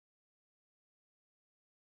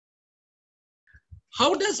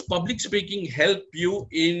How does public speaking help you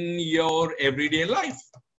in your everyday life?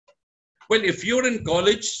 Well, if you're in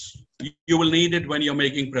college, you will need it when you're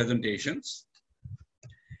making presentations.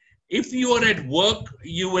 If you are at work,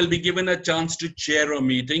 you will be given a chance to chair a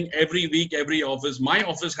meeting every week, every office. My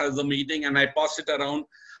office has a meeting and I pass it around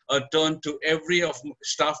a turn to every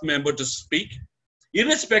staff member to speak.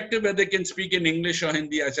 Irrespective whether they can speak in English or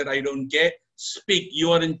Hindi, I said, I don't care. Speak.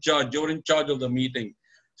 You are in charge. You're in charge of the meeting.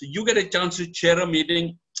 So you get a chance to chair a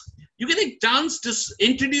meeting. You get a chance to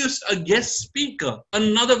introduce a guest speaker.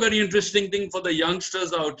 Another very interesting thing for the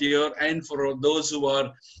youngsters out here and for those who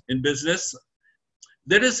are in business,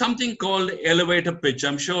 there is something called elevator pitch.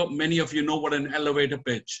 I'm sure many of you know what an elevator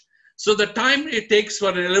pitch. So the time it takes for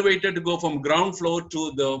an elevator to go from ground floor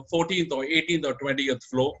to the 14th or 18th or 20th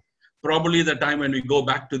floor, probably the time when we go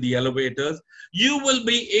back to the elevators, you will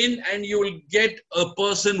be in and you will get a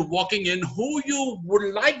person walking in who you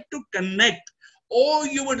would like to connect, or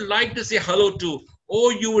you would like to say hello to,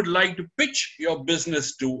 or you would like to pitch your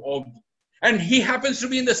business to, and he happens to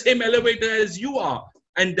be in the same elevator as you are,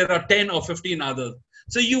 and there are 10 or 15 others.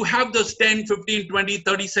 So you have those 10, 15, 20,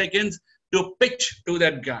 30 seconds to pitch to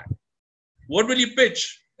that guy. What will you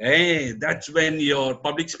pitch? Hey, that's when your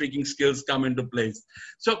public speaking skills come into place.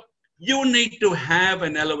 So you need to have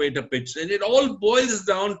an elevator pitch. And it all boils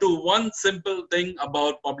down to one simple thing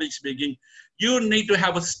about public speaking. You need to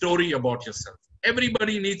have a story about yourself.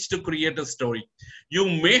 Everybody needs to create a story. You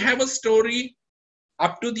may have a story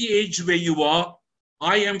up to the age where you are.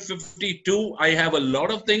 I am 52. I have a lot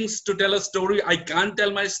of things to tell a story. I can't tell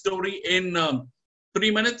my story in 3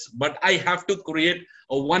 minutes, but I have to create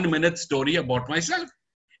a 1-minute story about myself.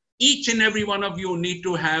 Each and every one of you need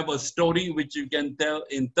to have a story which you can tell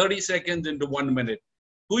in 30 seconds into 1 minute.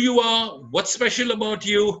 Who you are, what's special about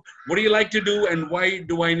you, what do you like to do, and why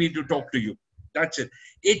do I need to talk to you? That's it.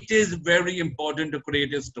 It is very important to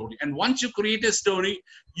create a story. And once you create a story,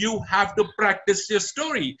 you have to practice your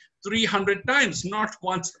story 300 times, not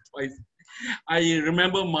once or twice. I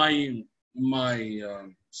remember my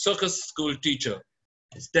circus school teacher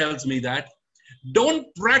tells me that don't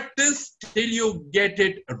practice till you get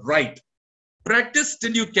it right. Practice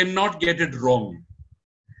till you cannot get it wrong.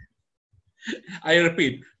 I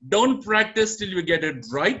repeat, don't practice till you get it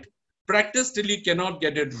right. Practice till you cannot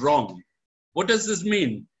get it wrong. What does this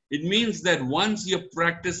mean? It means that once you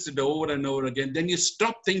practice it over and over again, then you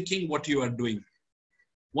stop thinking what you are doing.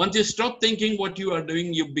 Once you stop thinking what you are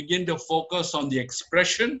doing, you begin to focus on the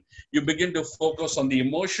expression. You begin to focus on the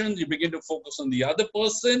emotions. You begin to focus on the other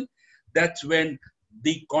person. That's when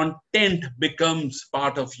the content becomes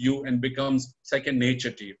part of you and becomes second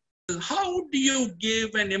nature to you. How do you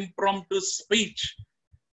give an impromptu speech?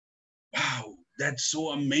 Wow, that's so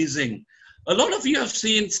amazing. A lot of you have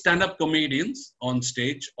seen stand-up comedians on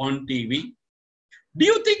stage, on TV. Do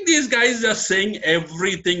you think these guys are saying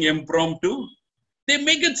everything impromptu? They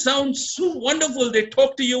make it sound so wonderful. They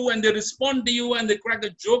talk to you and they respond to you and they crack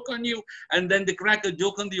a joke on you and then they crack a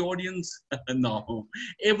joke on the audience. No,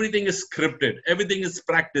 everything is scripted. Everything is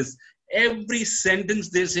practiced. Every sentence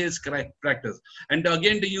they say is practice. And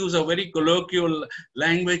again, to use a very colloquial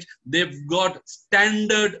language, they've got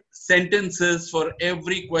standard sentences for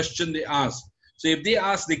every question they ask. So if they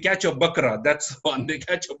ask, they catch a bakra, that's one, they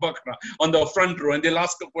catch a bakra on the front row and they'll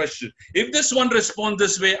ask a question. If this one responds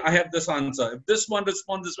this way, I have this answer. If this one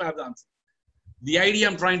responds this way, I have the answer. The idea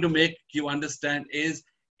I'm trying to make you understand is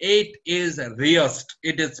it is rehearsed,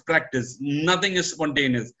 it is practice, nothing is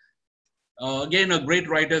spontaneous. Again, a great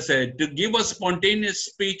writer said, to give a spontaneous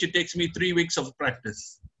speech, it takes me 3 weeks of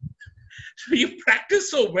practice. So you practice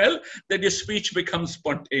so well that your speech becomes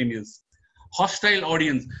spontaneous. Hostile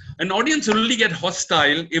audience. An audience will only get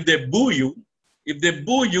hostile if they boo you. If they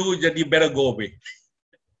boo you, then you better go away.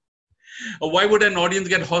 Why would an audience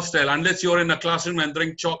get hostile? Unless you're in a classroom and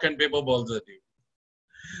throwing chalk and paper balls at you.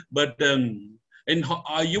 But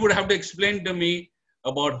you would have to explain to me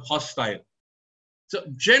about hostile. So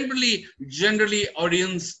generally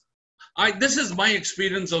audience, this is my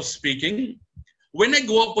experience of speaking. When I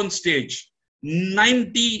go up on stage,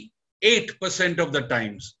 98% of the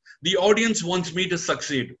times, the audience wants me to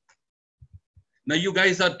succeed. Now you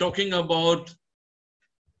guys are talking about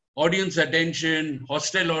audience attention,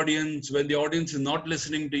 hostile audience, when the audience is not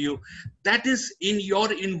listening to you. That is in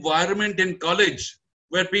your environment in college,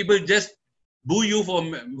 where people just boo you for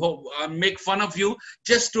make fun of you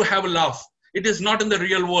just to have a laugh. It is not in the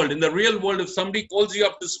real world. In the real world, if somebody calls you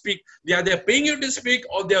up to speak, they are paying you to speak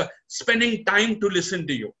or they're spending time to listen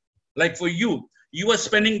to you. Like for you, you are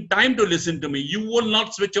spending time to listen to me. You will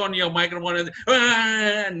not switch on your microphone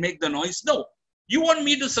and make the noise. No, you want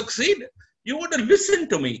me to succeed. You want to listen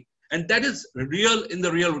to me. And that is real in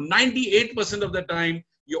the real. 98% of the time,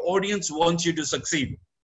 your audience wants you to succeed.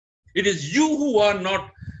 It is you who are not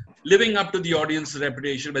living up to the audience's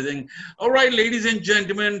reputation by saying, all right, ladies and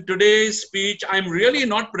gentlemen, today's speech, I'm really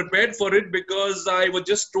not prepared for it because I was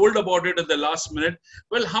just told about it at the last minute.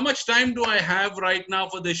 Well, how much time do I have right now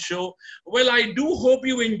for this show? Well, I do hope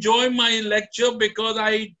you enjoy my lecture because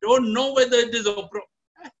I don't know whether it is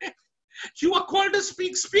appropriate. You are called to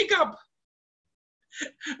speak. Speak up.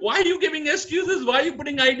 Why are you giving excuses? Why are you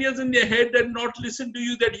putting ideas in your head and not listen to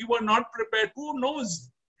you that you are not prepared? Who knows?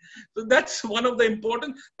 So that's one of the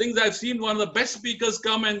important things I've seen. One of the best speakers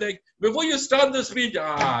come and like, before you start the speech,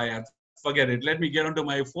 yeah, forget it. Let me get onto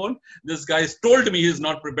my phone. This guy's told me he's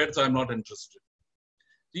not prepared, so I'm not interested.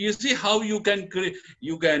 So you see how you can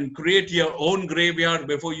create your own graveyard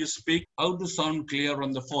before you speak. How to sound clear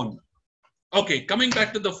on the phone. Okay, coming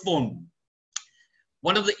back to the phone.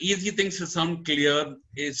 One of the easy things to sound clear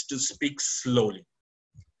is to speak slowly.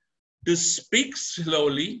 To speak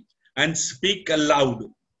slowly and speak aloud.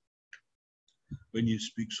 When you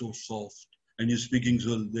speak so soft and you're speaking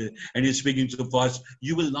so fast,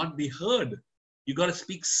 you will not be heard. You got to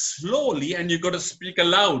speak slowly and you got to speak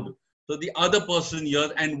aloud. So the other person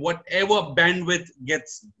hears, and whatever bandwidth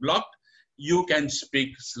gets blocked, you can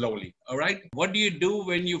speak slowly. All right. What do you do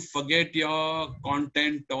when you forget your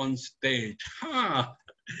content on stage?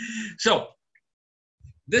 So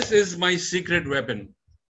this is my secret weapon.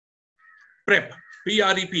 Prep.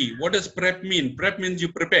 P-R-E-P. What does prep mean? Prep means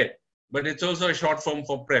you prepare, but it's also a short form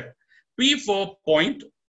for prep. P for point,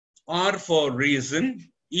 R for reason,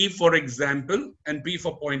 E for example, and P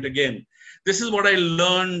for point again. This is what I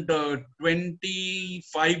learned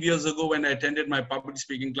 25 years ago when I attended my public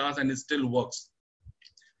speaking class, and it still works.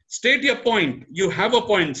 State your point. You have a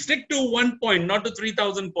point. Stick to 1 point, not to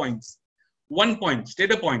 3,000 points. 1 point.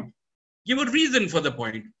 State a point. Give a reason for the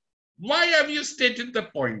point. Why have you stated the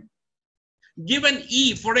point? Give an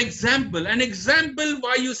E for example, an example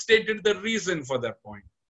why you stated the reason for that point.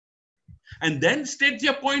 And then state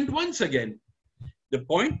your point once again. The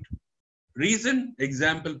point, reason,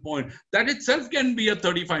 example, point. That itself can be a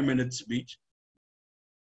 35-minute speech.